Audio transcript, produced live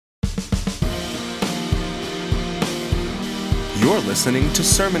You're listening to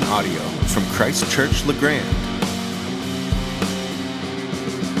sermon audio from Christ Church LeGrand.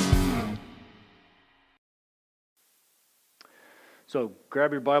 So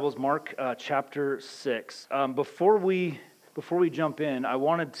grab your Bibles, Mark chapter 6. Before we jump in, I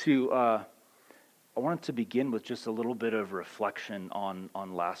wanted to begin with just a little bit of reflection on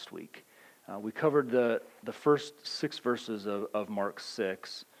last week. We covered the first 6 verses of Mark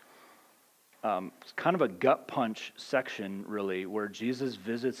 6. It's kind of a gut punch section, really, where Jesus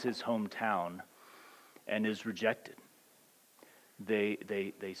visits his hometown and is rejected.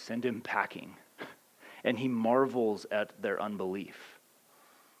 They send him packing, and he marvels at their unbelief.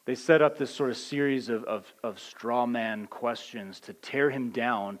 They set up this sort of series of straw man questions to tear him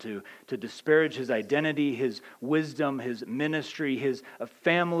down, to disparage his identity, his wisdom, his ministry, his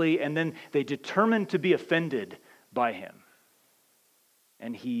family, and then they determined to be offended by him.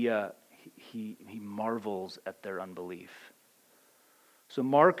 And he marvels at their unbelief. So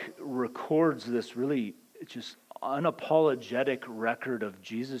Mark records this really just unapologetic record of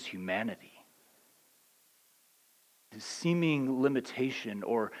Jesus' humanity. His seeming limitation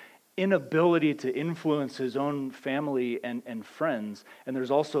or inability to influence his own family and friends. And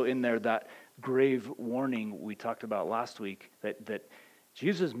there's also in there that grave warning we talked about last week, that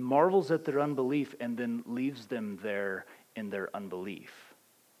Jesus marvels at their unbelief and then leaves them there in their unbelief.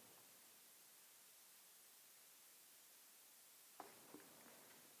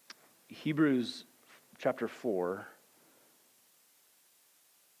 Hebrews chapter 4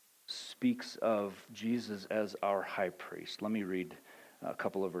 speaks of Jesus as our high priest. Let me read a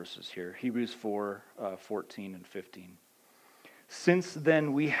couple of verses here. Hebrews 4, 14 and 15. Since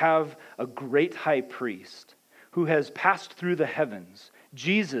then we have a great high priest who has passed through the heavens,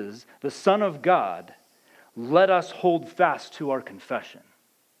 Jesus, the Son of God, let us hold fast to our confession.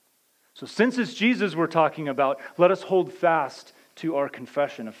 So since it's Jesus we're talking about, let us hold fast to our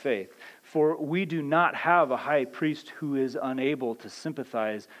confession of faith. For we do not have a high priest who is unable to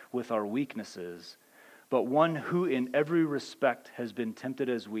sympathize with our weaknesses, but one who in every respect has been tempted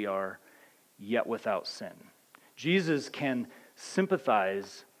as we are, yet without sin. Jesus can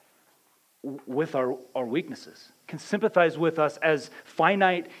sympathize with our weaknesses, can sympathize with us as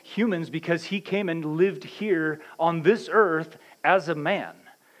finite humans because he came and lived here on this earth as a man.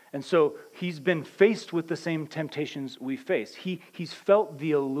 And so he's been faced with the same temptations we face. He's felt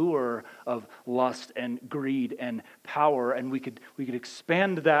the allure of lust and greed and power, and we could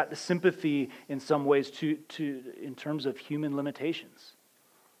expand that sympathy in some ways to in terms of human limitations.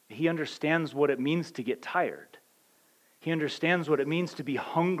 He understands what it means to get tired. He understands what it means to be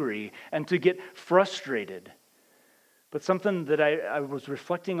hungry and to get frustrated. But something that I was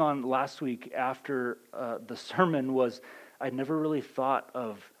reflecting on last week after the sermon was I never really thought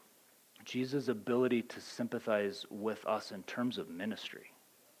of Jesus' ability to sympathize with us in terms of ministry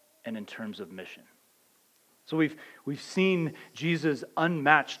and in terms of mission. So we've seen Jesus'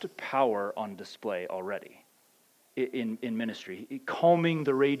 unmatched power on display already in ministry, calming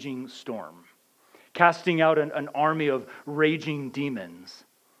the raging storm, casting out an army of raging demons.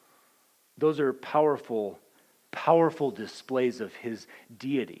 Those are powerful displays of his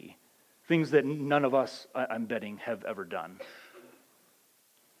deity, things that none of us, I'm betting, have ever done.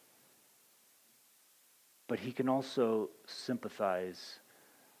 But he can also sympathize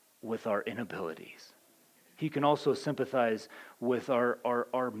with our inabilities. He can also sympathize with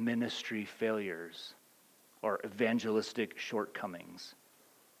our ministry failures, our evangelistic shortcomings.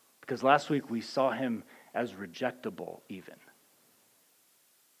 Because last week we saw him as rejectable even.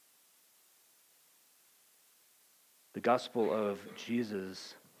 The gospel of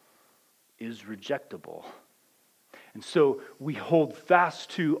Jesus is rejectable. And so we hold fast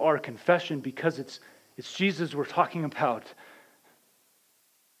to our confession because it's Jesus we're talking about.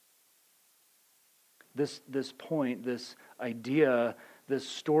 This point, this idea, this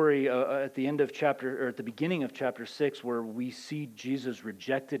story at the end of chapter, or at the beginning of chapter 6, where we see Jesus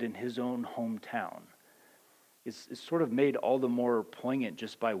rejected in his own hometown, is sort of made all the more poignant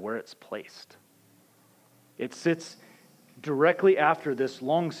just by where it's placed. It sits directly after this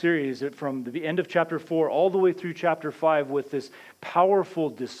long series from the end of chapter 4 all the way through chapter 5 with this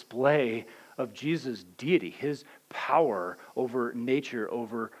powerful display of Jesus' deity, his power over nature,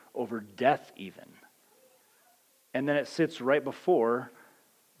 over death even. And then it sits right before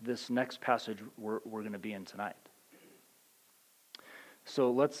this next passage we're going to be in tonight. So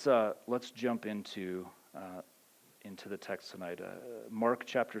let's jump into the text tonight. Mark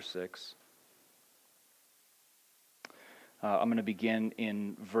chapter 6. I'm going to begin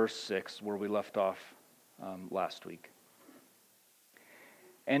in verse 6 where we left off last week.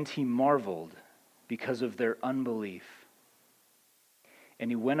 And he marveled because of their unbelief.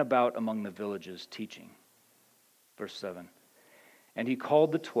 and he went about among the villages teaching. Verse 7. And he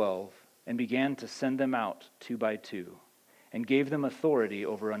called the 12 and began to send them out 2 by 2, and gave them authority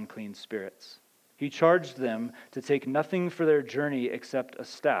over unclean spirits. He charged them to take nothing for their journey except a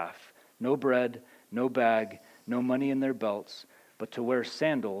staff, no bread, no bag, no money in their belts, but to wear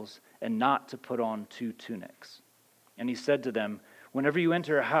sandals and not to put on 2 tunics. And he said to them, whenever you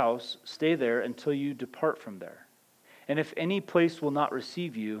enter a house, stay there until you depart from there. And if any place will not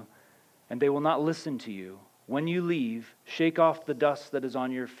receive you, and they will not listen to you, when you leave, shake off the dust that is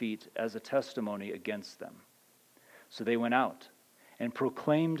on your feet as a testimony against them. So they went out and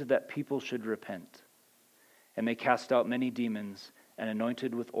proclaimed that people should repent. And they cast out many demons and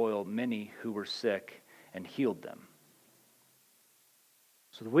anointed with oil many who were sick and healed them.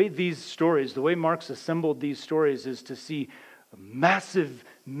 So the way Mark's assembled these stories is to see massive,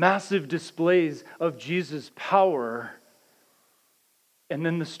 massive displays of Jesus' power, and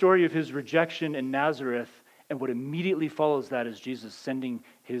then the story of his rejection in Nazareth, and what immediately follows that is Jesus sending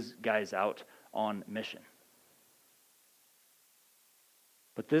his guys out on mission.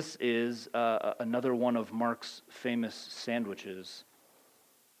 But this is another one of Mark's famous sandwiches.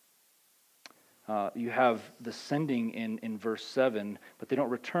 You have the sending in verse 7, but they don't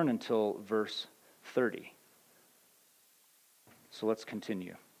return until verse 30. So let's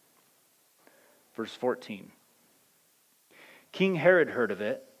continue. Verse 14. King Herod heard of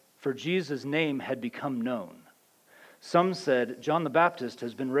it, for Jesus' name had become known. Some said, John the Baptist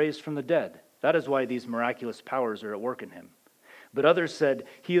has been raised from the dead. That is why these miraculous powers are at work in him. But others said,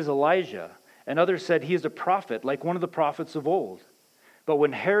 he is Elijah. And others said, he is a prophet, like one of the prophets of old. But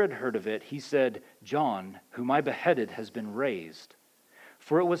when Herod heard of it, he said, John, whom I beheaded, has been raised.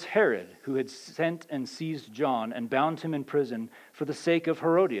 For it was Herod who had sent and seized John and bound him in prison for the sake of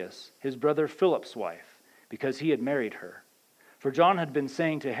Herodias, his brother Philip's wife, because he had married her. For John had been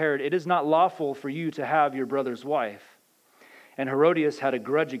saying to Herod, it is not lawful for you to have your brother's wife. And Herodias had a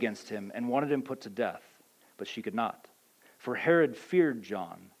grudge against him and wanted him put to death, but she could not. For Herod feared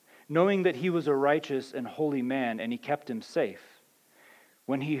John, knowing that he was a righteous and holy man, and he kept him safe.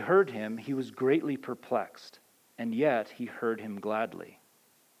 When he heard him, he was greatly perplexed, and yet he heard him gladly.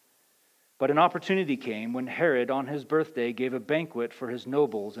 But an opportunity came when Herod, on his birthday, gave a banquet for his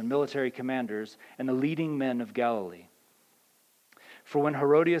nobles and military commanders and the leading men of Galilee. For when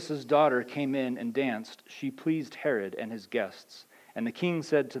Herodias' daughter came in and danced, she pleased Herod and his guests. And the king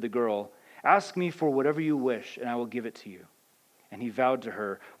said to the girl, ask me for whatever you wish, and I will give it to you. And he vowed to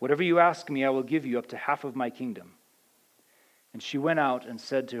her, whatever you ask me, I will give you up to half of my kingdom. And she went out and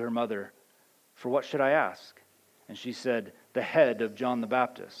said to her mother, for what should I ask? And she said, the head of John the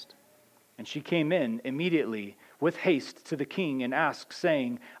Baptist. And she came in immediately with haste to the king and asked,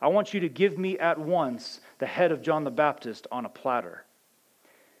 saying, I want you to give me at once the head of John the Baptist on a platter.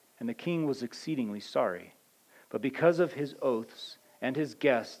 And the king was exceedingly sorry, but because of his oaths and his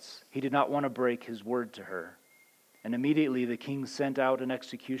guests, he did not want to break his word to her. And immediately the king sent out an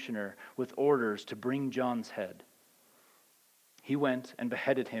executioner with orders to bring John's head. He went and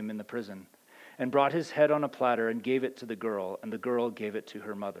beheaded him in the prison, and brought his head on a platter and gave it to the girl, and the girl gave it to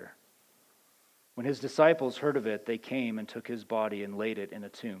her mother. When his disciples heard of it, they came and took his body and laid it in a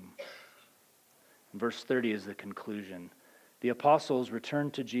tomb. Verse 30 is the conclusion. The apostles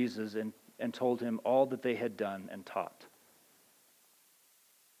returned to Jesus and told him all that they had done and taught.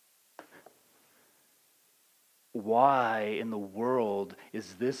 Why in the world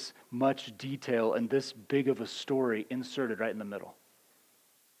is this much detail and this big of a story inserted right in the middle?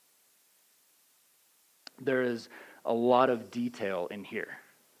 There is a lot of detail in here.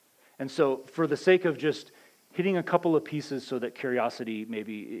 And so for the sake of just hitting a couple of pieces so that curiosity,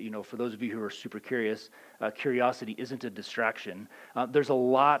 maybe, for those of you who are super curious, curiosity isn't a distraction. There's a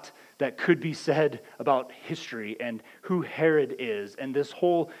lot that could be said about history and who Herod is and this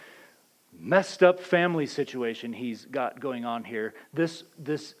whole messed up family situation he's got going on here. This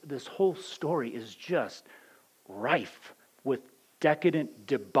whole story is just rife with decadent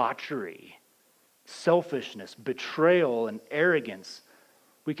debauchery, selfishness, betrayal, and arrogance.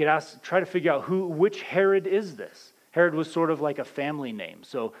 We could try to figure out which Herod is this. Herod was sort of like a family name,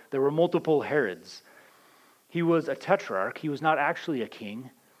 so there were multiple Herods. He was a tetrarch. He was not actually a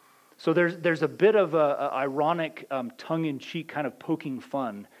king. So there's a bit of a ironic, tongue-in-cheek kind of poking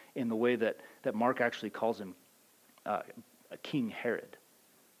fun in the way that Mark actually calls him King Herod.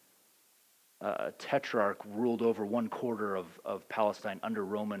 A tetrarch ruled over 1/4 of Palestine under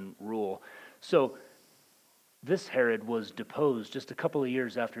Roman rule. So this Herod was deposed just a couple of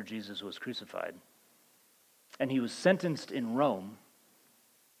years after Jesus was crucified. And he was sentenced in Rome,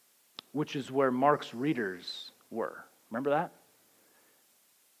 which is where Mark's readers were. Remember that?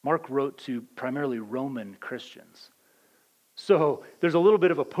 Mark wrote to primarily Roman Christians. So there's a little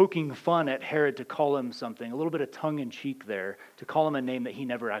bit of a poking fun at Herod to call him something, a little bit of tongue-in-cheek there, to call him a name that he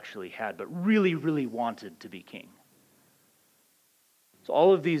never actually had, but really, really wanted to be king. So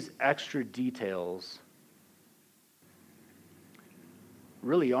all of these extra details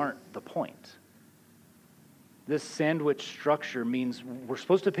really aren't the point. This sandwich structure means we're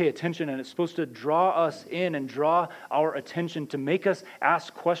supposed to pay attention, and it's supposed to draw us in and draw our attention to make us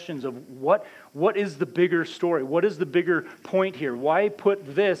ask questions of what is the bigger story? What is the bigger point here? Why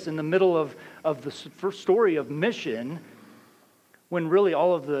put this in the middle of the first story of mission when really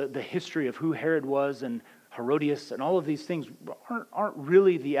all of the history of who Herod was and Herodias and all of these things aren't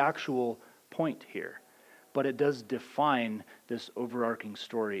really the actual point here. But it does define this overarching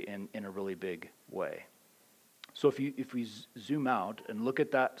story in a really big way. So if we zoom out and look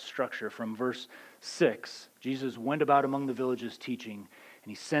at that structure from verse 6, Jesus went about among the villages teaching,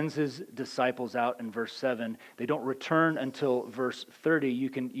 and he sends his disciples out in verse 7. They don't return until verse 30. You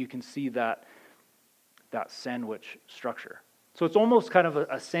can see that sandwich structure. So it's almost kind of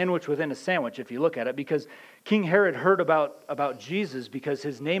a sandwich within a sandwich if you look at it, because King Herod heard about Jesus because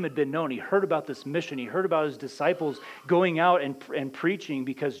his name had been known. He heard about this mission. He heard about his disciples going out and preaching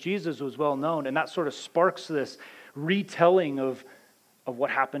because Jesus was well known. And that sort of sparks this retelling of what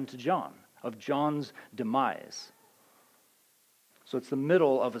happened to John, of John's demise. So it's the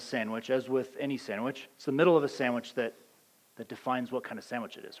middle of a sandwich, as with any sandwich. It's the middle of a sandwich that defines what kind of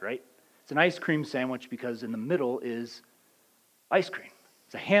sandwich it is, right? It's an ice cream sandwich because in the middle is ice cream.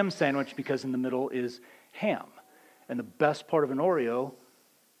 It's a ham sandwich because in the middle is ham. And the best part of an Oreo,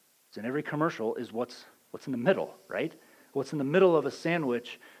 it's in every commercial, is what's in the middle, right? What's in the middle of a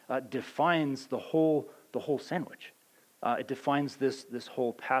sandwich defines the whole sandwich. It defines this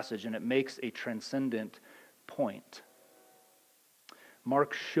whole passage, and it makes a transcendent point.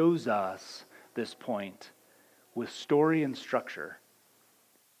 Mark shows us this point with story and structure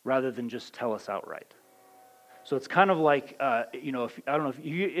rather than just tell us outright. So it's kind of like, I don't know if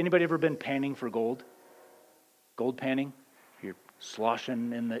anybody ever been panning for gold? Gold panning? You're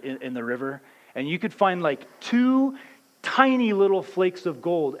sloshing in the river, and you could find like 2 tiny little flakes of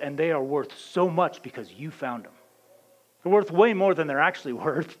gold, and they are worth so much because you found them. They're worth way more than they're actually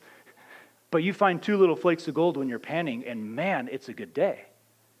worth, but you find 2 little flakes of gold when you're panning, and man, it's a good day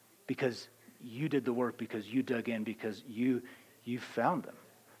because you did the work, because you dug in, because you found them.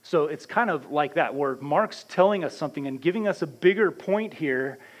 So it's kind of like that, where Mark's telling us something and giving us a bigger point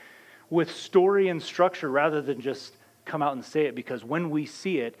here with story and structure rather than just come out and say it, because when we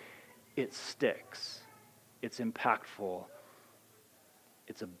see it, it sticks. It's impactful.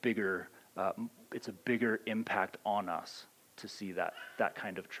 It's a bigger impact on us to see that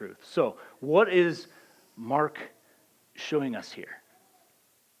kind of truth. So what is Mark showing us here?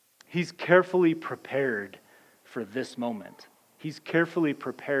 He's carefully prepared for this moment. He's carefully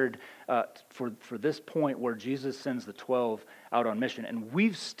prepared for this point where Jesus sends the 12 out on mission. And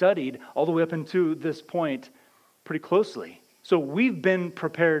we've studied all the way up into this point pretty closely. So we've been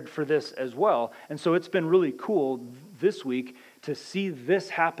prepared for this as well. And so it's been really cool this week to see this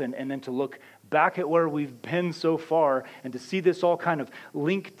happen and then to look back at where we've been so far and to see this all kind of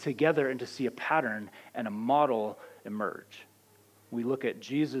link together and to see a pattern and a model emerge. We look at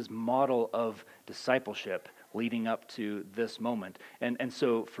Jesus' model of discipleship leading up to this moment. And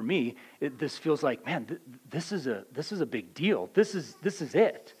so for me, this feels like, man, this is a big deal. This is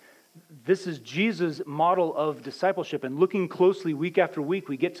it. This is Jesus' model of discipleship. And looking closely week after week,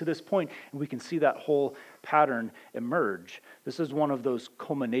 we get to this point and we can see that whole pattern emerge. This is one of those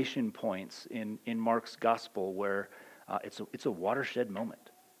culmination points in Mark's gospel where it's a watershed moment.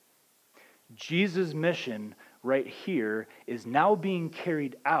 Jesus' mission right here is now being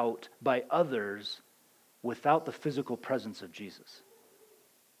carried out by others without the physical presence of Jesus.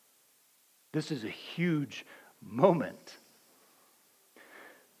 This is a huge moment.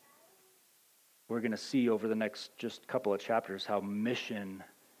 We're going to see over the next just couple of chapters how mission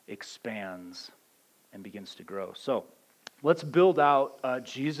expands and begins to grow. So let's build out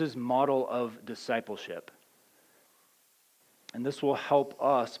Jesus' model of discipleship. And this will help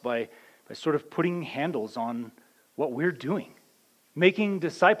us by sort of putting handles on what we're doing. Making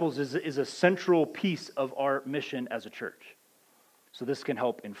disciples is a central piece of our mission as a church. So this can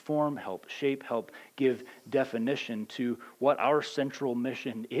help inform, help shape, help give definition to what our central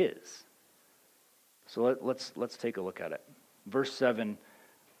mission is. So let's take a look at it. Verse 7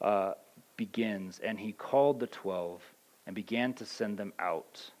 begins, and he called the 12 and began to send them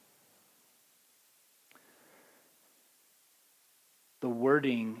out. The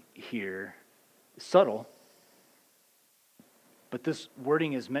wording here is subtle, But this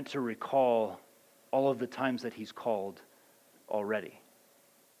wording is meant to recall all of the times that he's called already.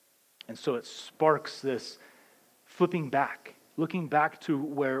 And so it sparks this flipping back, looking back to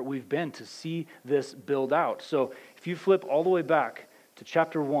where we've been to see this build out. So if you flip all the way back to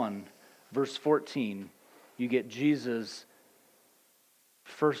chapter 1, verse 14, you get Jesus'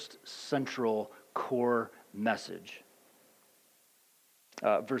 first central core message.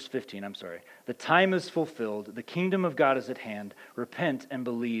 Verse 15, I'm sorry. The time is fulfilled. The kingdom of God is at hand. Repent and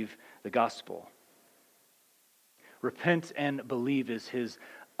believe the gospel. Repent and believe is his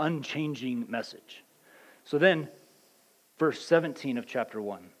unchanging message. So then, verse 17 of chapter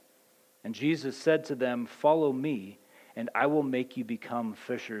 1. And Jesus said to them, "Follow me, and I will make you become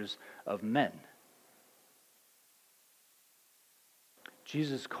fishers of men."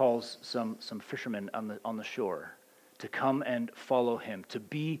 Jesus calls some fishermen on the shore to come and follow him, to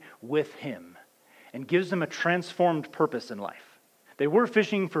be with him, and gives them a transformed purpose in life. They were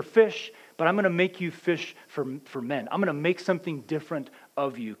fishing for fish, but I'm going to make you fish for men. I'm going to make something different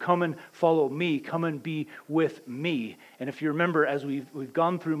of you. Come and follow me. Come and be with me. And if you remember, as we've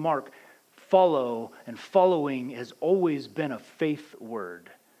gone through Mark, follow and following has always been a faith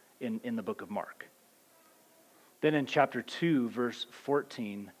word in the book of Mark. Then in chapter 2, verse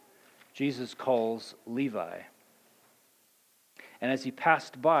 14, Jesus calls Levi. And as he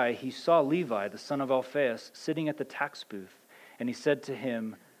passed by, he saw Levi, the son of Alphaeus, sitting at the tax booth. And he said to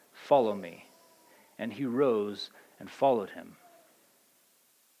him, "Follow me." And he rose and followed him.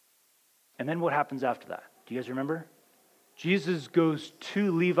 And then what happens after that? Do you guys remember? Jesus goes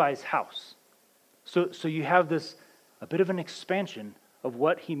to Levi's house. So you have this, a bit of an expansion of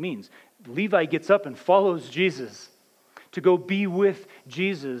what he means. Levi gets up and follows Jesus to go be with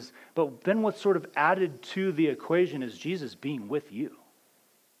Jesus. But then what's sort of added to the equation is Jesus being with you.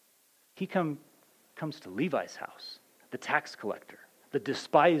 He comes to Levi's house, the tax collector, the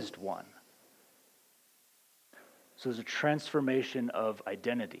despised one. So there's a transformation of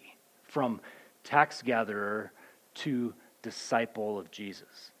identity from tax gatherer to disciple of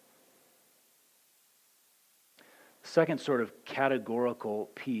Jesus. Second sort of categorical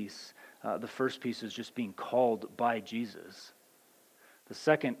piece, the first piece is just being called by Jesus. The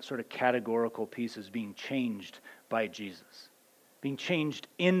second sort of categorical piece is being changed by Jesus, being changed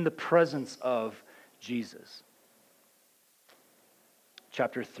in the presence of Jesus.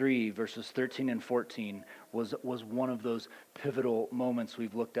 Chapter 3, verses 13 and 14 was one of those pivotal moments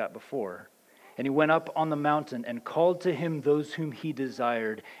we've looked at before. And he went up on the mountain and called to him those whom he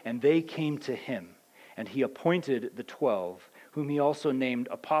desired, and they came to him. And he appointed the 12, whom he also named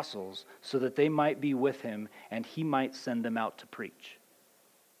apostles, so that they might be with him, and he might send them out to preach.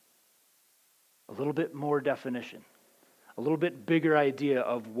 A little bit more definition, a little bit bigger idea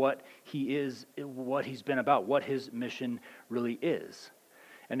of what he is, what he's been about, what his mission really is.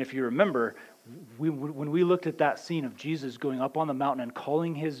 And if you remember, when we looked at that scene of Jesus going up on the mountain and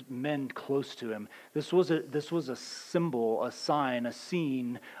calling his men close to him, this was a symbol, a sign, a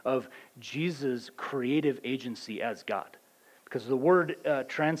scene of Jesus' creative agency as God. Because the word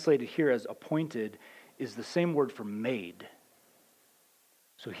translated here as appointed is the same word for made.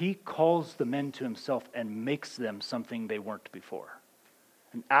 So he calls the men to himself and makes them something they weren't before.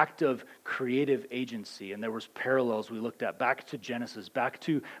 An act of creative agency. And there was parallels we looked at back to Genesis, back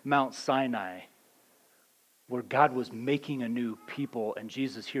to Mount Sinai, where God was making a new people, and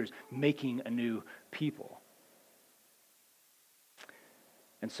Jesus here is making a new people.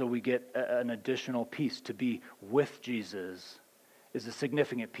 And so we get an additional piece. To be with Jesus is a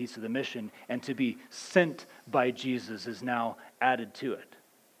significant piece of the mission, and to be sent by Jesus is now added to it.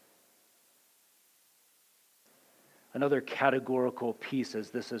 Another categorical piece as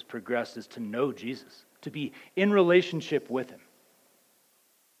this has progressed is to know Jesus, to be in relationship with him.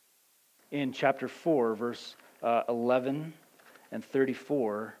 In chapter 4, verse 11 and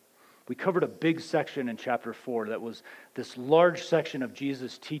 34, we covered a big section in chapter 4 that was this large section of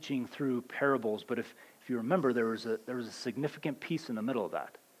Jesus teaching through parables. But if you remember, there was a significant piece in the middle of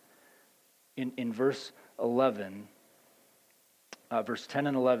that. In verse 11, verse 10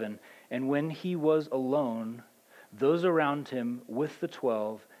 and 11, and when he was alone, those around him with the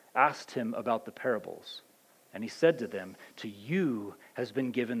 12 asked him about the parables. And he said to them, "To you has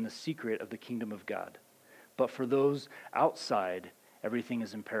been given the secret of the kingdom of God. But for those outside, everything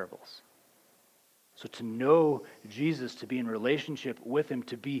is in parables." So to know Jesus, to be in relationship with him,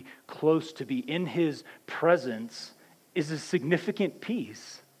 to be close, to be in his presence is a significant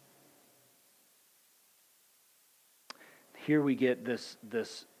piece. Here we get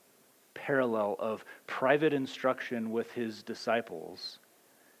this parallel of private instruction with his disciples,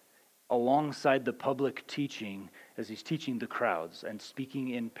 alongside the public teaching as he's teaching the crowds and speaking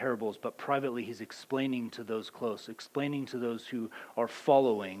in parables, but privately he's explaining to those close, explaining to those who are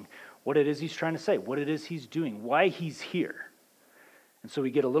following what it is he's trying to say, what it is he's doing, why he's here. And so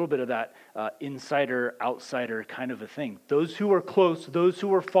we get a little bit of that insider, outsider kind of a thing. Those who are close, those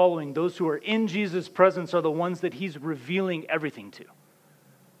who are following, those who are in Jesus' presence are the ones that he's revealing everything to.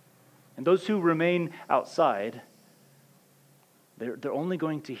 And those who remain outside, they're only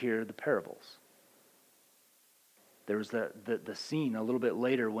going to hear the parables. There was the scene a little bit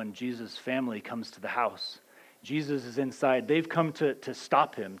later when Jesus' family comes to the house. Jesus is inside. They've come to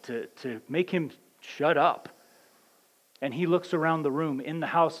stop him, to make him shut up. And he looks around the room in the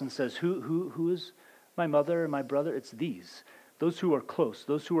house and says, who is my mother and my brother? It's these. Those who are close,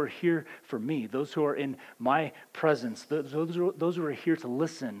 those who are here for me, those who are in my presence, those who are here to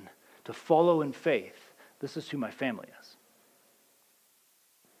listen, to follow in faith. This is who my family is.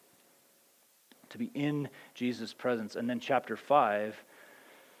 To be in Jesus' presence. And then chapter 5,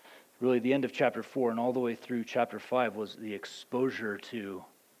 really the end of chapter 4 and all the way through chapter 5 was the exposure to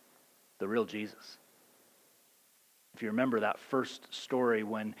the real Jesus. If you remember that first story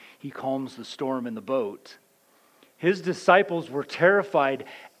when he calms the storm in the boat, his disciples were terrified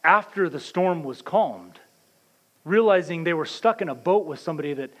after the storm was calmed, realizing they were stuck in a boat with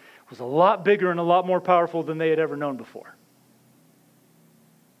somebody that was a lot bigger and a lot more powerful than they had ever known before.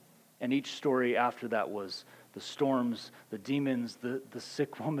 And each story after that was the storms, the demons, the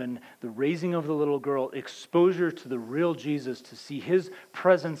sick woman, the raising of the little girl, exposure to the real Jesus, to see his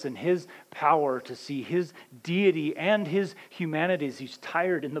presence and his power, to see his deity and his humanity as he's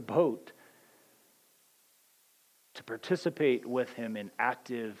tired in the boat, to participate with him in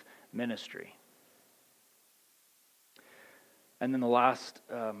active ministry. And then the last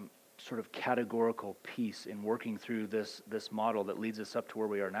sort of categorical piece in working through this model that leads us up to where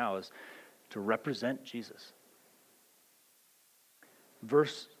we are now is to represent Jesus.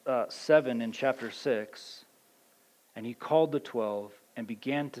 Verse 7 in chapter 6, and he called the 12 and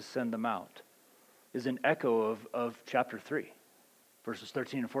began to send them out, is an echo of chapter 3, verses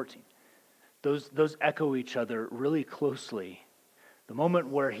 13 and 14. Those echo each other really closely. The moment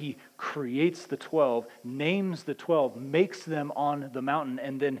where he creates the 12, names the 12, makes them on the mountain,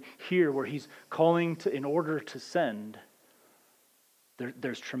 and then here where he's calling to in order to send,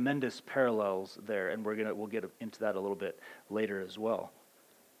 there's tremendous parallels there, and we'll get into that a little bit later as well.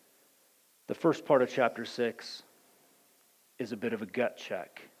 The first part of chapter 6 is a bit of a gut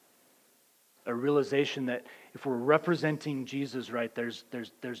check, a realization that if we're representing Jesus right, there's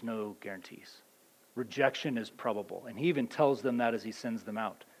no guarantees. Rejection is probable, and he even tells them that as he sends them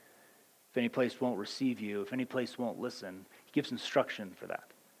out. If any place won't receive you, if any place won't listen, he gives instruction for that.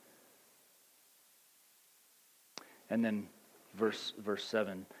 And then verse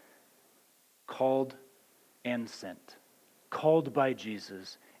 7, called and sent. Called by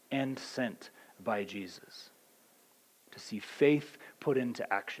Jesus and sent by Jesus. To see faith put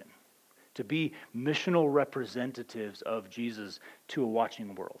into action. To be missional representatives of Jesus to a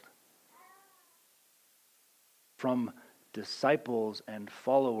watching world. From disciples and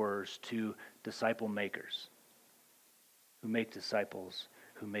followers to disciple makers. Who make disciples,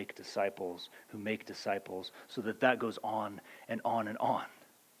 who make disciples, who make disciples, so that goes on and on and on.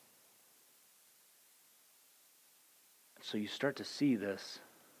 So you start to see this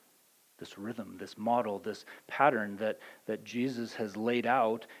rhythm, this model, this pattern that Jesus has laid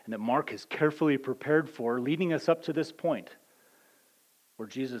out and that Mark has carefully prepared for, leading us up to this point where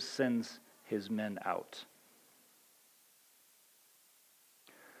Jesus sends his men out.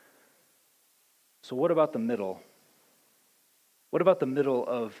 So what about the middle? What about the middle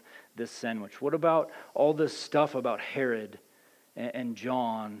of this sandwich? What about all this stuff about Herod and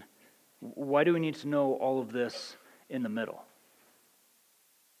John? Why do we need to know all of this in the middle?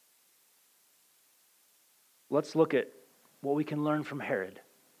 Let's look at what we can learn from Herod.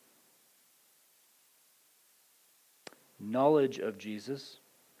 Knowledge of Jesus.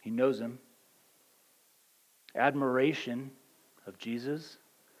 He knows him. Admiration of Jesus.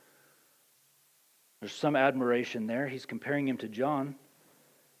 There's some admiration there. He's comparing him to John.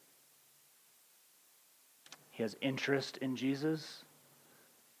 He has interest in Jesus.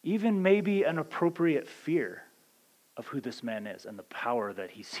 Even maybe an appropriate fear of who this man is and the power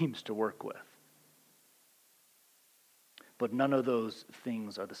that he seems to work with. But none of those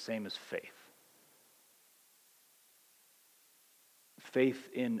things are the same as faith. Faith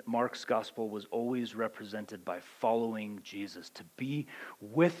in Mark's gospel was always represented by following Jesus, to be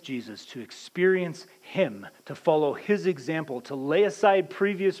with Jesus, to experience him, to follow his example, to lay aside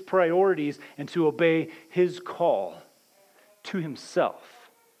previous priorities and to obey his call to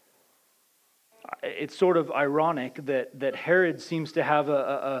himself. It's sort of ironic that Herod seems to have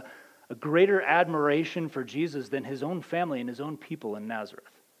a greater admiration for Jesus than his own family and his own people in Nazareth.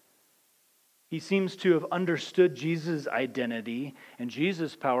 He seems to have understood Jesus' identity and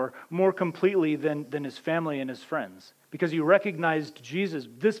Jesus' power more completely than his family and his friends. Because he recognized Jesus.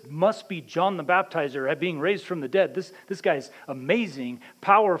 This must be John the Baptizer being raised from the dead. This guy's amazing,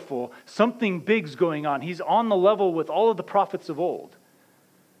 powerful. Something big's going on. He's on the level with all of the prophets of old.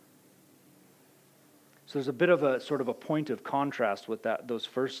 So there's a bit of a sort of a point of contrast with those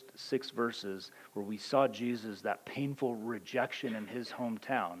first 6 verses where we saw Jesus, that painful rejection in his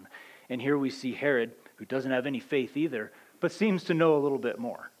hometown. And here we see Herod, who doesn't have any faith either, but seems to know a little bit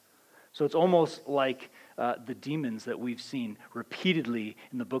more. So it's almost like the demons that we've seen repeatedly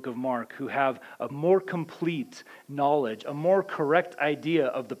in the book of Mark, who have a more complete knowledge, a more correct idea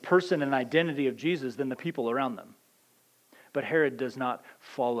of the person and identity of Jesus than the people around them. But Herod does not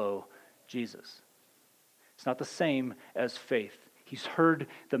follow Jesus. It's not the same as faith. He's heard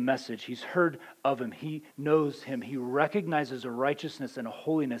the message. He's heard of him. He knows him. He recognizes a righteousness and a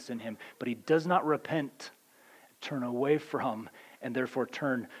holiness in him, but he does not repent, turn away from, and therefore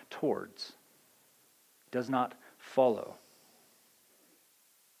turn towards. Does not follow.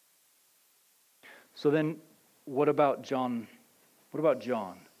 So then, what about John? What about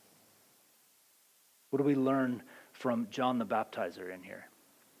John? What do we learn from John the Baptizer in here?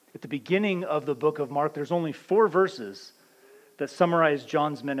 At the beginning of the book of Mark, there's only 4 verses that summarize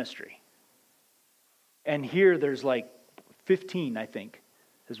John's ministry. And here there's like 15, I think,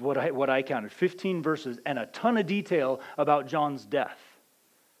 is what I counted. 15 verses and a ton of detail about John's death.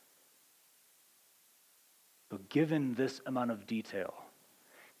 But given this amount of detail,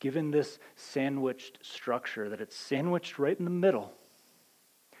 given this sandwiched structure, that it's sandwiched right in the middle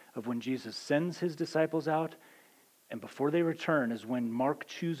of when Jesus sends his disciples out, and before they return is when Mark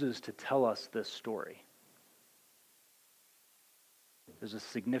chooses to tell us this story. There's a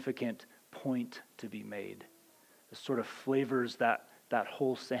significant point to be made. This sort of flavors that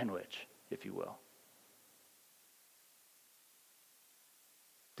whole sandwich, if you will.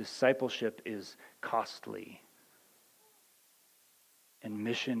 Discipleship is costly, and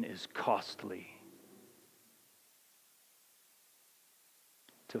mission is costly.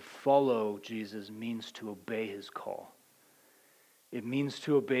 To follow Jesus means to obey his call. It means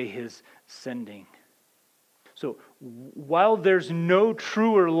to obey his sending. So while there's no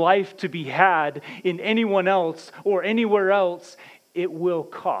truer life to be had in anyone else or anywhere else, it will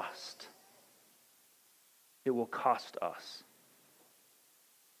cost. It will cost us.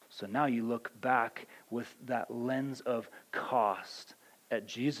 So now you look back with that lens of cost at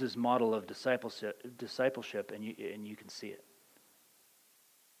Jesus' model of discipleship, and you can see it.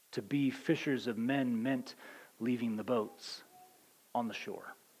 To be fishers of men meant leaving the boats on the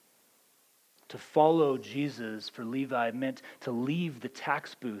shore. To follow Jesus for Levi meant to leave the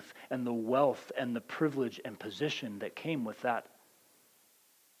tax booth and the wealth and the privilege and position that came with that.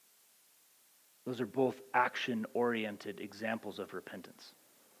 Those are both action-oriented examples of repentance.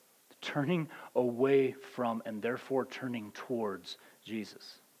 Turning away from and therefore turning towards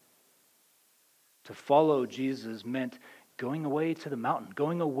Jesus. To follow Jesus meant going away to the mountain,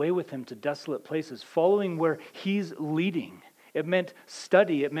 going away with him to desolate places, following where he's leading. It meant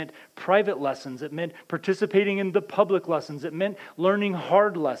study. It meant private lessons. It meant participating in the public lessons. It meant learning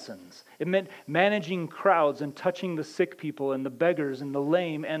hard lessons. It meant managing crowds and touching the sick people and the beggars and the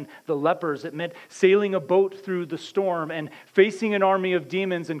lame and the lepers. It meant sailing a boat through the storm and facing an army of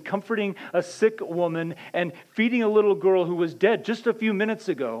demons and comforting a sick woman and feeding a little girl who was dead just a few minutes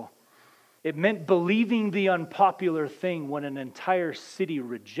ago. It meant believing the unpopular thing when an entire city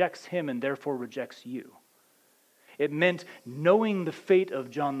rejects him and therefore rejects you. It meant knowing the fate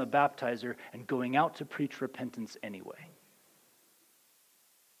of John the Baptizer and going out to preach repentance anyway.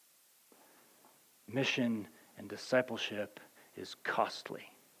 Mission and discipleship is costly.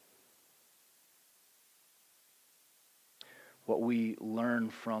 What we learn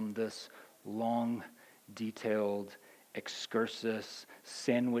from this long, detailed excursus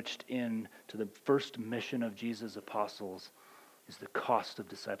sandwiched in to the first mission of Jesus' apostles is the cost of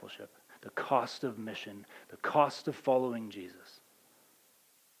discipleship, the cost of mission, the cost of following Jesus.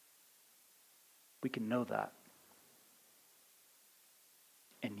 We can know that.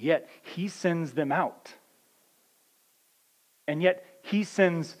 And yet, he sends them out. And yet, he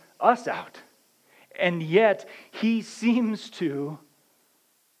sends us out. And yet, he seems to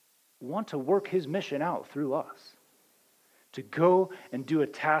want to work his mission out through us. To go and do a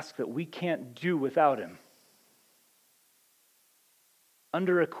task that we can't do without him.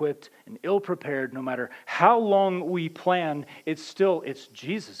 Under-equipped and ill-prepared, no matter how long we plan, it's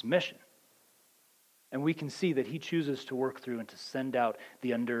Jesus' mission. And we can see that he chooses to work through and to send out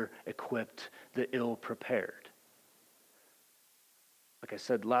the under-equipped, the ill-prepared. Like I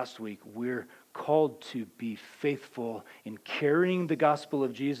said last week, we're called to be faithful in carrying the gospel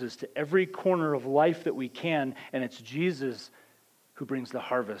of Jesus to every corner of life that we can, and it's Jesus who brings the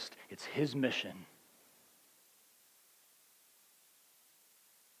harvest. It's his mission.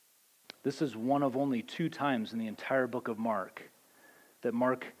 This is one of only 2 times in the entire book of Mark that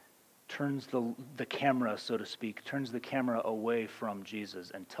Mark turns the camera, so to speak, turns the camera away from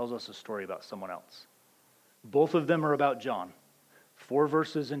Jesus and tells us a story about someone else. Both of them are about John. 4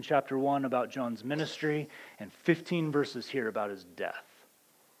 verses in chapter 1 about John's ministry, and 15 verses here about his death.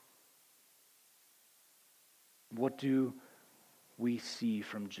 What do we see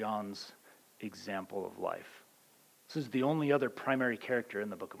from John's example of life? This is the only other primary character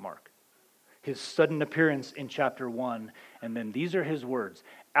in the book of Mark. His sudden appearance in chapter 1, and then these are his words.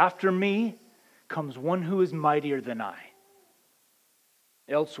 After me comes one who is mightier than I.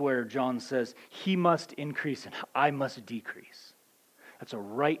 Elsewhere, John says, he must increase and I must decrease. That's a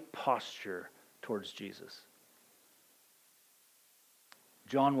right posture towards Jesus.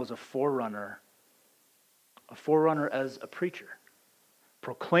 John was a forerunner as a preacher,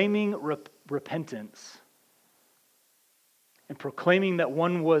 proclaiming repentance and proclaiming that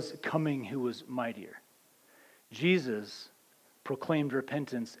one was coming who was mightier. Jesus proclaimed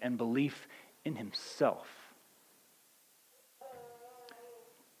repentance and belief in himself.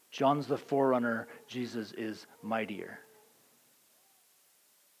 John's the forerunner, Jesus is mightier.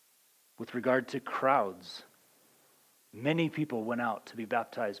 With regard to crowds, many people went out to be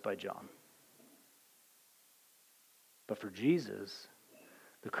baptized by John. But for Jesus,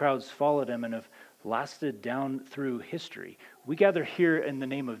 the crowds followed him and have lasted down through history. We gather here in the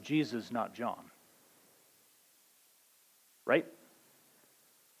name of Jesus, not John. Right?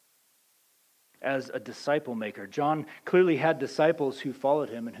 As a disciple maker, John clearly had disciples who followed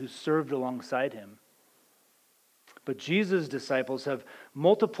him and who served alongside him. But Jesus' disciples have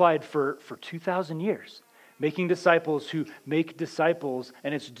multiplied for 2,000 years, making disciples who make disciples,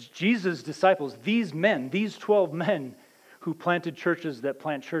 and it's Jesus' disciples, these men, these 12 men, who planted churches that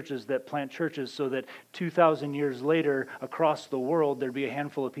plant churches that plant churches, so that 2,000 years later, across the world, there'd be a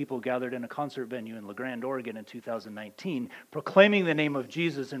handful of people gathered in a concert venue in La Grande, Oregon in 2019, proclaiming the name of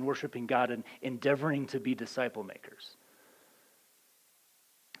Jesus and worshiping God and endeavoring to be disciple makers.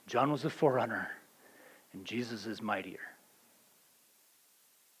 John was the forerunner, and Jesus is mightier.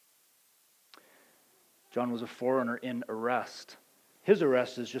 John was a forerunner in arrest. His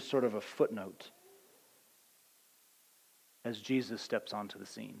arrest is just sort of a footnote as Jesus steps onto the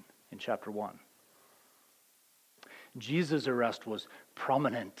scene in chapter 1. Jesus' arrest was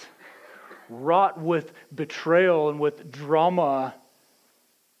prominent, wrought with betrayal and with drama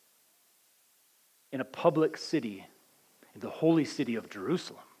in a public city, in the holy city of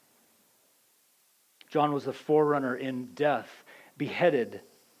Jerusalem. John was a forerunner in death, beheaded,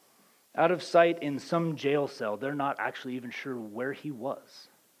 out of sight in some jail cell. They're not actually even sure where he was.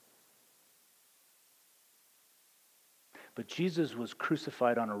 But Jesus was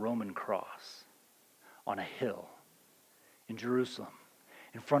crucified on a Roman cross, on a hill, in Jerusalem,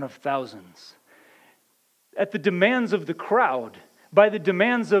 in front of thousands, at the demands of the crowd, by the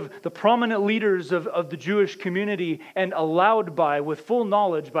demands of the prominent leaders of the Jewish community, and allowed by, with full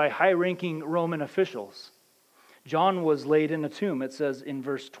knowledge, by high-ranking Roman officials. John was laid in a tomb, it says in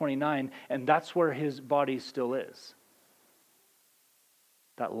verse 29, and that's where his body still is.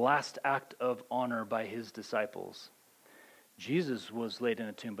 That last act of honor by his disciples. Jesus was laid in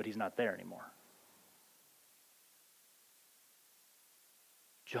a tomb, but he's not there anymore.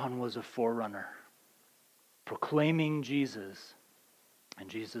 John was a forerunner, proclaiming Jesus, and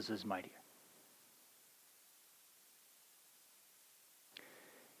Jesus is mightier.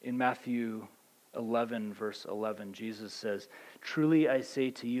 In Matthew 11, verse 11, Jesus says, "Truly I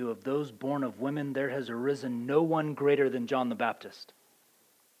say to you, of those born of women, there has arisen no one greater than John the Baptist."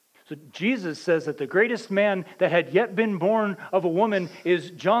 So Jesus says that the greatest man that had yet been born of a woman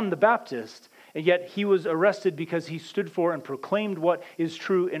is John the Baptist, and yet he was arrested because he stood for and proclaimed what is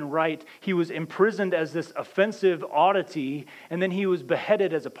true and right. He was imprisoned as this offensive oddity, and then he was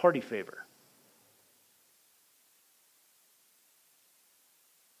beheaded as a party favor.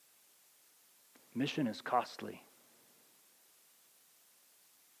 Mission is costly.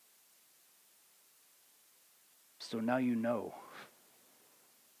 So now you know.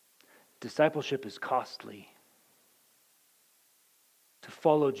 Discipleship is costly. To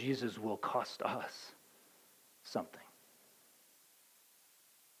follow Jesus will cost us something.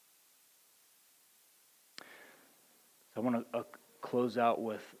 I want to close out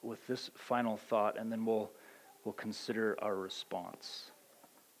with this final thought, and then we'll consider our response.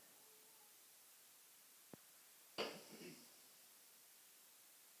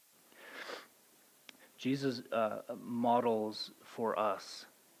 Jesus models for us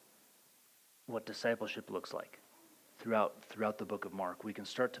what discipleship looks like throughout the book of Mark. We can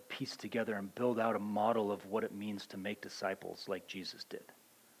start to piece together and build out a model of what it means to make disciples like Jesus did.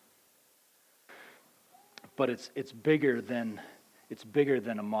 But it's bigger than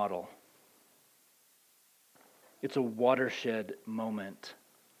a model. It's a watershed moment.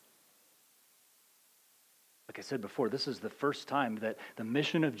 Like I said before, this is the first time that the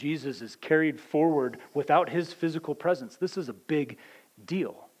mission of Jesus is carried forward without his physical presence. This is a big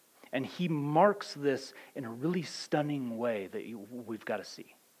deal. And he marks this in a really stunning way that we've got to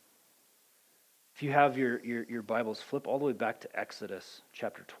see. If you have your Bibles, flip all the way back to Exodus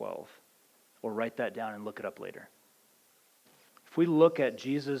chapter 12. Or write that down and look it up later. If we look at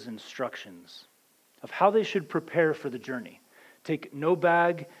Jesus' instructions of how they should prepare for the journey, take no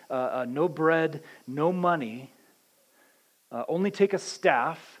bag, no bread, no money, only take a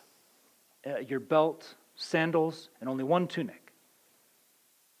staff, your belt, sandals, and only one tunic.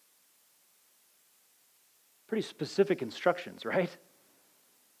 Pretty specific instructions, right?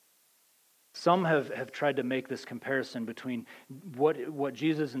 Some have tried to make this comparison between what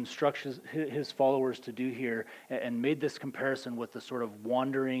Jesus instructs his followers to do here and made this comparison with the sort of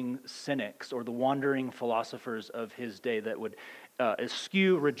wandering cynics or the wandering philosophers of his day that would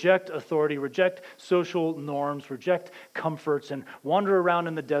eschew, reject authority, reject social norms, reject comforts, and wander around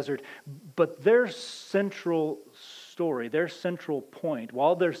in the desert. But their central story, their central point,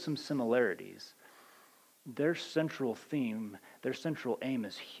 while there's some similarities, their central theme, their central aim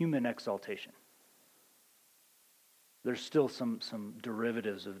is human exaltation. There's still some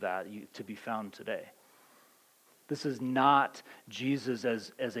derivatives of that to be found today. This is not Jesus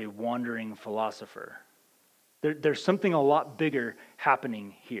as a wandering philosopher. There's something a lot bigger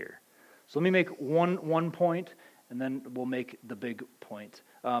happening here. So let me make one point, and then we'll make the big point.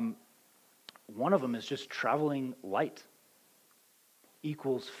 One of them is just traveling light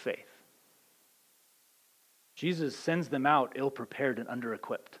equals faith. Jesus sends them out ill-prepared and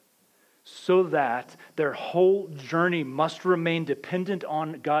under-equipped so that their whole journey must remain dependent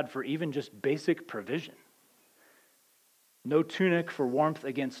on God for even just basic provision. No tunic for warmth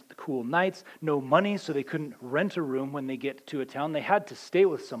against the cool nights, no money so they couldn't rent a room when they get to a town. They had to stay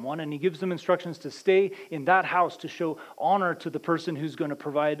with someone, and he gives them instructions to stay in that house to show honor to the person who's going to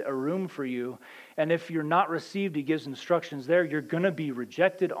provide a room for you. And if you're not received, he gives instructions there. You're going to be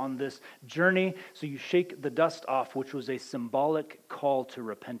rejected on this journey, so you shake the dust off, which was a symbolic call to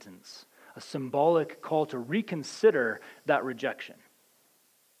repentance, a symbolic call to reconsider that rejection.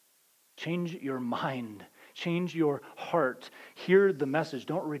 Change your mind. Change your heart. Hear the message.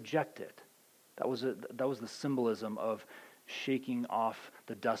 Don't reject it. That was the symbolism of shaking off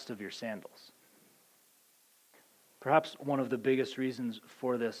the dust of your sandals. Perhaps one of the biggest reasons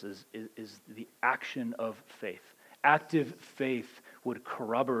for this is the action of faith. Active faith would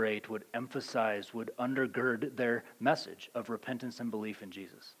corroborate, would emphasize, would undergird their message of repentance and belief in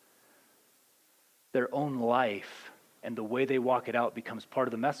Jesus. Their own life and the way they walk it out becomes part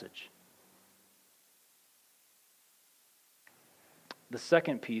of the message. The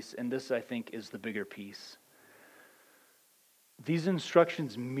second piece, and this I think is the bigger piece, these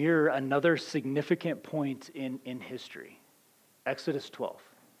instructions mirror another significant point in history. Exodus 12.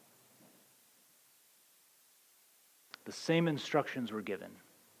 The same instructions were given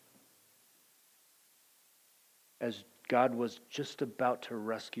as God was just about to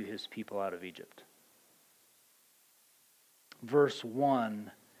rescue his people out of Egypt. Verse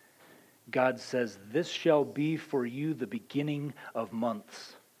 1, God says, "This shall be for you the beginning of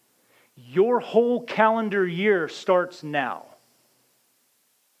months." Your whole calendar year starts now.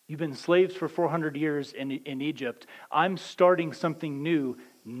 You've been slaves for 400 years in Egypt. I'm starting something new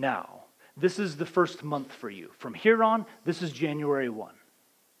now. This is the first month for you. From here on, this is January 1.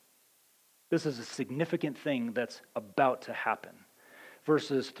 This is a significant thing that's about to happen.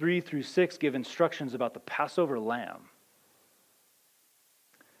 Verses 3 through 6 give instructions about the Passover lamb.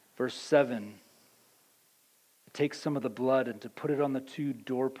 Verse 7, take some of the blood and to put it on the 2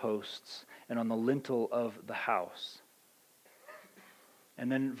 doorposts and on the lintel of the house.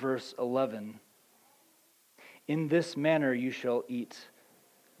 And then verse 11, in this manner you shall eat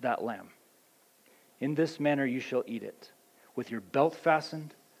that lamb. In this manner you shall eat it, with your belt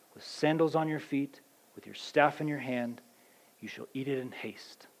fastened, with sandals on your feet, with your staff in your hand. You shall eat it in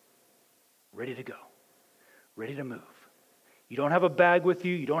haste, ready to go, ready to move. You don't have a bag with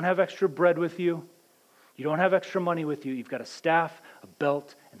you. You don't have extra bread with you. You don't have extra money with you. You've got a staff, a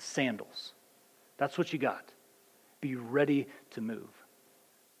belt, and sandals. That's what you got. Be ready to move.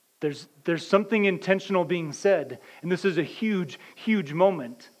 There's something intentional being said, and this is a huge, huge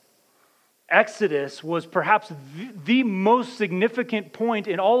moment. Exodus was perhaps the most significant point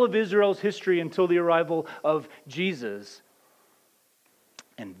in all of Israel's history until the arrival of Jesus.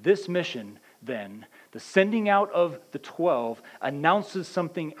 And this mission, then, the sending out of the 12, announces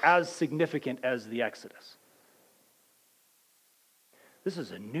something as significant as the Exodus. This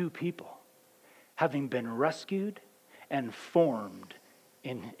is a new people, having been rescued and formed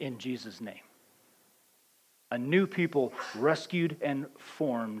in Jesus' name. A new people rescued and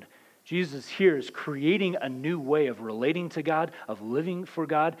formed. Jesus here is creating a new way of relating to God, of living for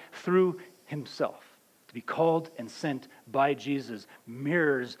God through himself. To be called and sent by Jesus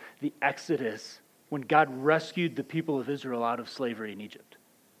mirrors the Exodus when God rescued the people of Israel out of slavery in Egypt.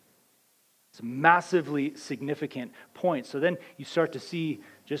 It's a massively significant point. So then you start to see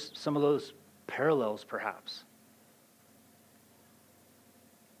just some of those parallels, perhaps.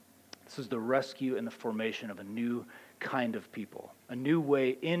 This is the rescue and the formation of a new kind of people, a new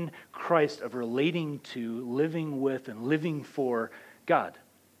way in Christ of relating to, living with, and living for God,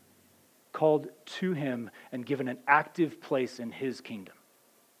 called to him and given an active place in his kingdom.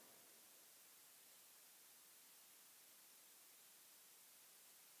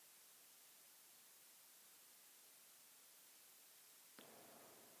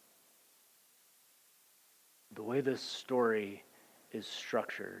 The way this story is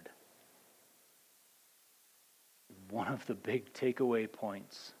structured, one of the big takeaway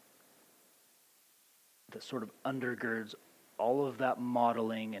points that sort of undergirds all of that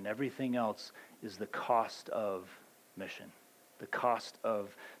modeling and everything else is the cost of mission, the cost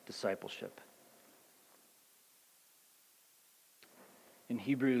of discipleship. In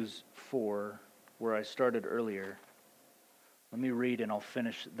Hebrews 4, where I started earlier, let me read and I'll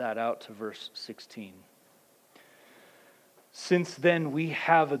finish that out to verse 16. Since then we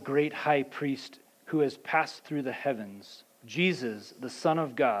have a great high priest who has passed through the heavens, Jesus, the Son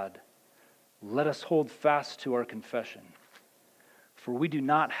of God, let us hold fast to our confession. For we do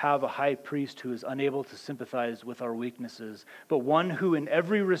not have a high priest who is unable to sympathize with our weaknesses, but one who in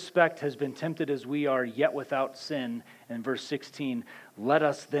every respect has been tempted as we are, yet without sin. And verse 16, let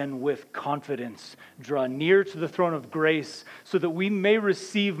us then with confidence draw near to the throne of grace so that we may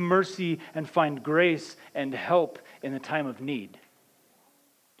receive mercy and find grace and help in the time of need.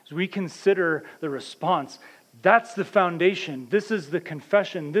 As we consider the response, that's the foundation. This is the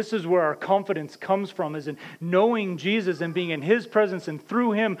confession. This is where our confidence comes from, is in knowing Jesus and being in his presence, and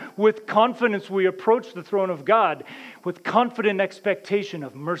through him, with confidence, we approach the throne of God with confident expectation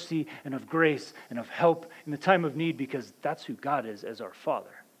of mercy and of grace and of help in the time of need, because that's who God is as our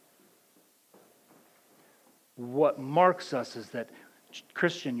Father. What marks us is that,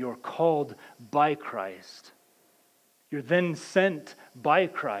 Christian, you're called by Christ. You're then sent by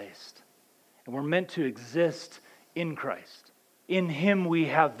Christ. And we're meant to exist in Christ. In him we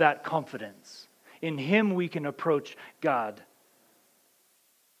have that confidence. In him we can approach God.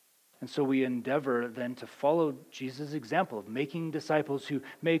 And so we endeavor then to follow Jesus' example of making disciples who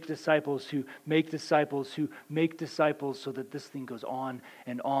make disciples who make disciples who make disciples, so that this thing goes on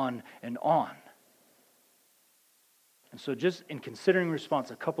and on and on. And so just in considering response,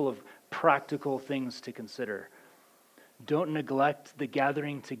 a couple of practical things to consider. Don't neglect the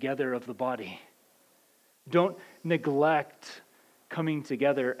gathering together of the body. Don't neglect coming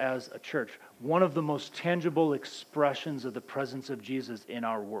together as a church. One of the most tangible expressions of the presence of Jesus in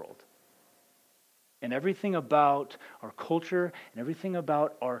our world. And everything about our culture and everything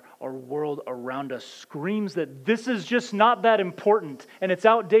about our world around us screams that this is just not that important, and it's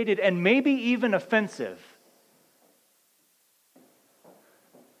outdated and maybe even offensive.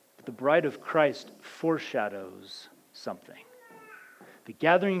 But the bride of Christ foreshadows something. The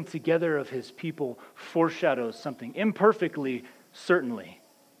gathering together of his people foreshadows something, imperfectly, certainly.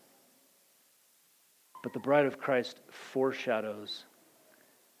 But the bride of Christ foreshadows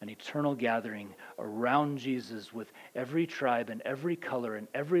an eternal gathering around Jesus, with every tribe and every color and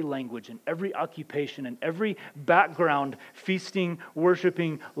every language and every occupation and every background, feasting,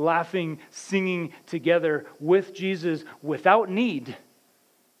 worshiping, laughing, singing together with Jesus without need,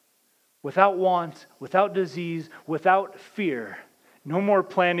 without want, without disease, without fear. No more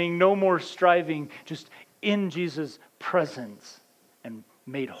planning, no more striving, just in Jesus' presence and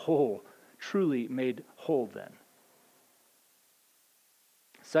made whole, truly made whole then.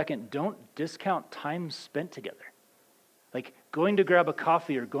 Second, don't discount time spent together. Like going to grab a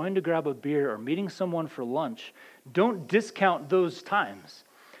coffee or going to grab a beer or meeting someone for lunch. Don't discount those times.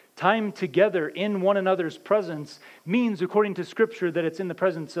 Time together in one another's presence means, according to Scripture, that it's in the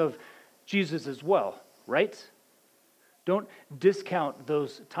presence of Jesus as well, right? Don't discount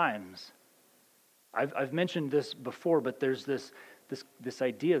those times. I've mentioned this before, but there's this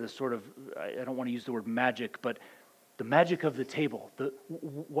idea, this sort of, I don't want to use the word magic, but the magic of the table,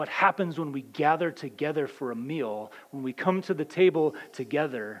 what happens when we gather together for a meal, when we come to the table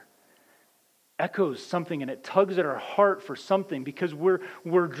together, echoes something, and it tugs at our heart for something, because we're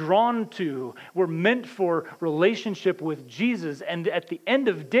meant for relationship with Jesus, and at the end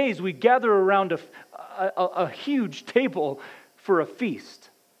of days we gather around a huge table for a feast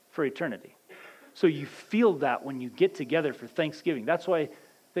for eternity. So you feel that when you get together for Thanksgiving. That's why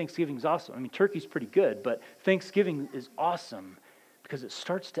Thanksgiving's awesome. I mean, turkey's pretty good, but Thanksgiving is awesome because it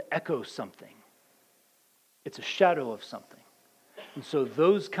starts to echo something. It's a shadow of something. And so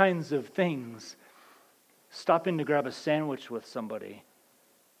those kinds of things, stopping to grab a sandwich with somebody,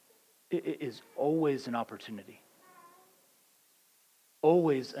 is always an opportunity.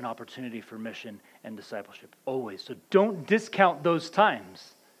 Always an opportunity for mission and discipleship. Always. So don't discount those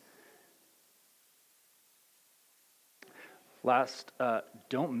times. Last,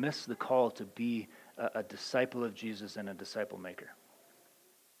 don't miss the call to be a disciple of Jesus and a disciple maker.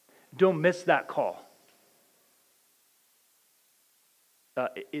 Don't miss that call.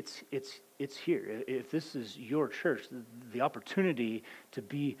 It's here. If this is your church, the opportunity to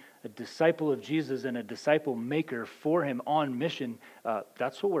be a disciple of Jesus and a disciple maker for him on mission,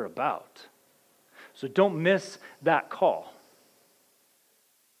 that's what we're about. So don't miss that call.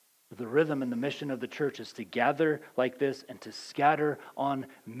 The rhythm and the mission of the church is to gather like this and to scatter on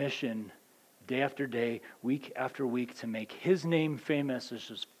mission day after day, week after week, to make his name famous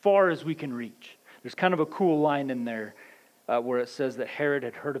as far as we can reach. There's kind of a cool line in there where it says that Herod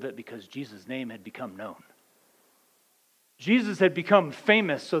had heard of it because Jesus' name had become known. Jesus had become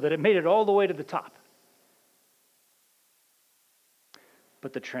famous so that it made it all the way to the top.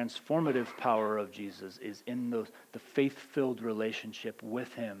 But the transformative power of Jesus is in the faith-filled relationship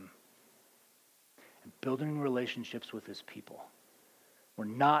with him and building relationships with his people. We're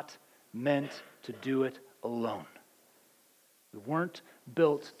not meant to do it alone. We weren't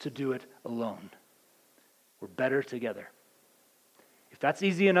built to do it alone. We're better together. If that's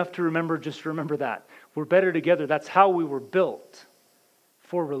easy enough to remember, just remember that. We're better together. That's how we were built,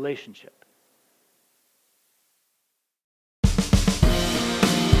 for relationship.